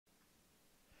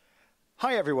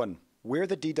Hi everyone, we're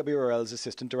the DWRL's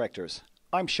Assistant Directors.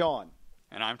 I'm Sean.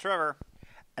 And I'm Trevor.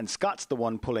 And Scott's the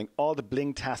one pulling all the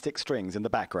bling-tastic strings in the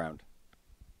background.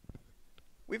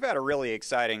 We've had a really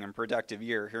exciting and productive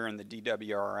year here in the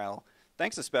DWRL,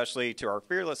 thanks especially to our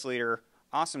fearless leader,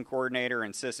 awesome coordinator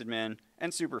and sysadmin,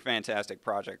 and super fantastic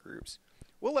project groups.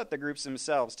 We'll let the groups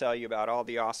themselves tell you about all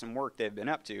the awesome work they've been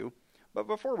up to, but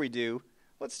before we do,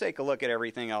 let's take a look at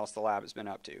everything else the lab has been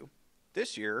up to.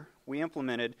 This year, we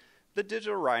implemented the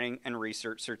Digital Writing and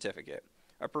Research Certificate,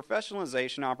 a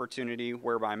professionalization opportunity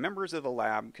whereby members of the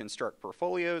lab construct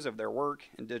portfolios of their work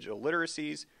in digital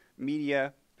literacies,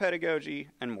 media, pedagogy,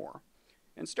 and more.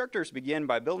 Instructors begin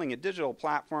by building a digital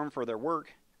platform for their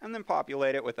work and then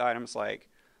populate it with items like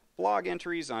blog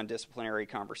entries on disciplinary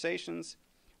conversations,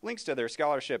 links to their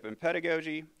scholarship in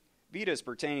pedagogy, vitas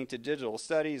pertaining to digital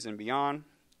studies and beyond,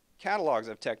 catalogs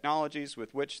of technologies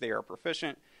with which they are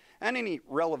proficient, and any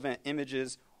relevant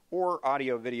images or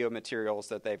audio-video materials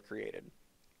that they've created.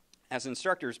 As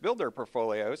instructors build their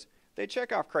portfolios, they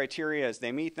check off criteria as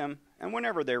they meet them, and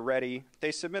whenever they're ready,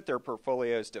 they submit their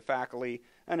portfolios to faculty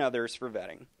and others for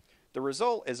vetting. The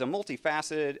result is a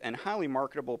multifaceted and highly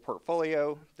marketable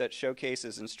portfolio that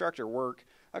showcases instructor work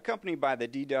accompanied by the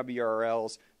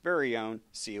DWRL's very own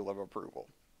seal of approval.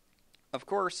 Of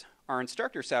course, our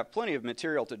instructors have plenty of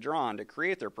material to draw on to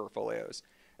create their portfolios.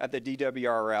 At the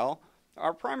DWRL,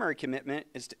 our primary commitment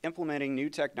is to implementing new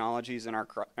technologies in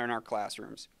our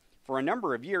classrooms. For a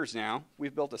number of years now,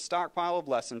 we've built a stockpile of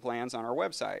lesson plans on our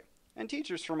website, and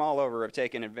teachers from all over have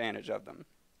taken advantage of them.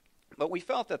 But we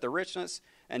felt that the richness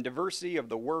and diversity of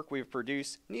the work we've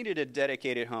produced needed a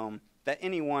dedicated home that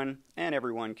anyone and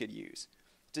everyone could use.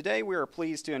 Today, we are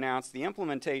pleased to announce the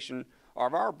implementation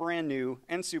of our brand new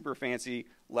and super fancy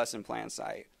lesson plan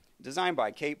site, designed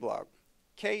by Kate Blug.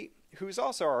 Kate, who's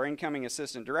also our incoming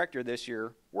assistant director this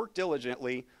year, worked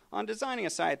diligently on designing a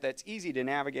site that's easy to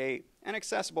navigate and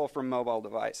accessible from mobile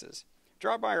devices.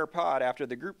 Drop by our pod after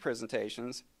the group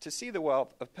presentations to see the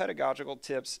wealth of pedagogical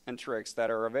tips and tricks that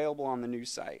are available on the new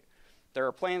site. There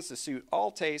are plans to suit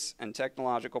all tastes and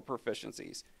technological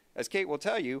proficiencies. As Kate will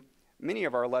tell you, many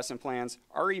of our lesson plans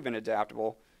are even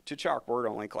adaptable to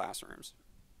chalkboard-only classrooms.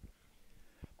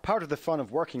 Part of the fun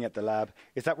of working at the lab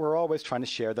is that we're always trying to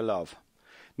share the love.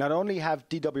 Not only have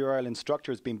DWRL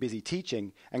instructors been busy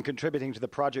teaching and contributing to the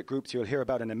project groups you'll hear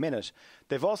about in a minute,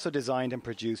 they've also designed and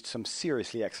produced some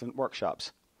seriously excellent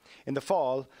workshops. In the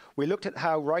fall, we looked at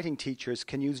how writing teachers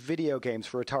can use video games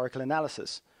for rhetorical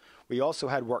analysis. We also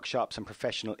had workshops on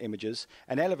professional images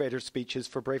and elevator speeches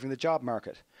for braving the job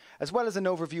market, as well as an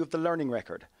overview of the learning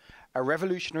record, a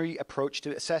revolutionary approach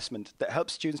to assessment that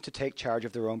helps students to take charge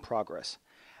of their own progress.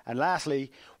 And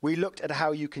lastly, we looked at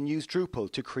how you can use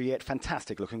Drupal to create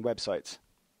fantastic-looking websites.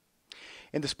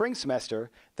 In the spring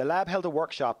semester, the lab held a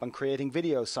workshop on creating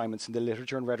video assignments in the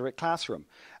Literature and Rhetoric classroom,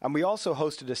 and we also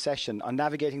hosted a session on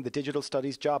navigating the digital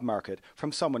studies job market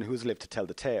from someone who has lived to tell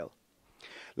the tale.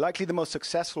 Likely the most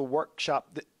successful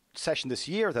workshop session this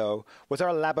year, though, was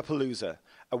our Labapalooza,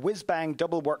 a whiz-bang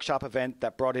double workshop event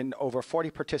that brought in over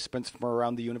 40 participants from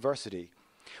around the university,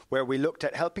 where we looked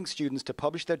at helping students to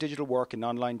publish their digital work in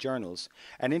online journals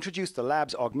and introduced the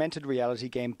lab's augmented reality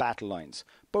game Battle Lines,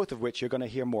 both of which you're going to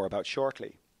hear more about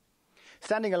shortly.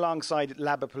 Standing alongside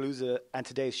Labapalooza and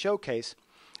today's showcase,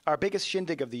 our biggest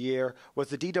shindig of the year was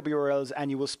the DWRL's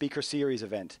annual Speaker Series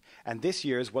event, and this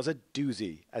year's was a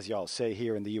doozy, as y'all say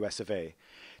here in the US of A.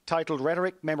 Titled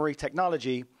Rhetoric Memory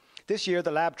Technology, this year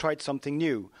the lab tried something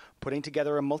new, putting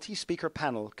together a multi-speaker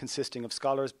panel consisting of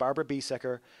scholars Barbara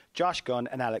Biesecker, Josh Gunn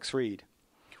and Alex Reed.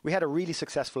 We had a really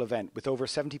successful event with over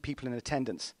 70 people in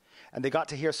attendance, and they got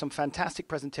to hear some fantastic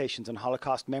presentations on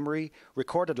Holocaust memory,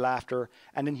 recorded laughter,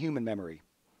 and inhuman memory.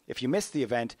 If you missed the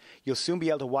event, you'll soon be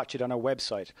able to watch it on our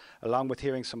website, along with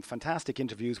hearing some fantastic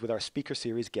interviews with our Speaker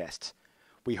Series guests.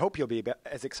 We hope you'll be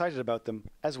as excited about them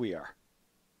as we are.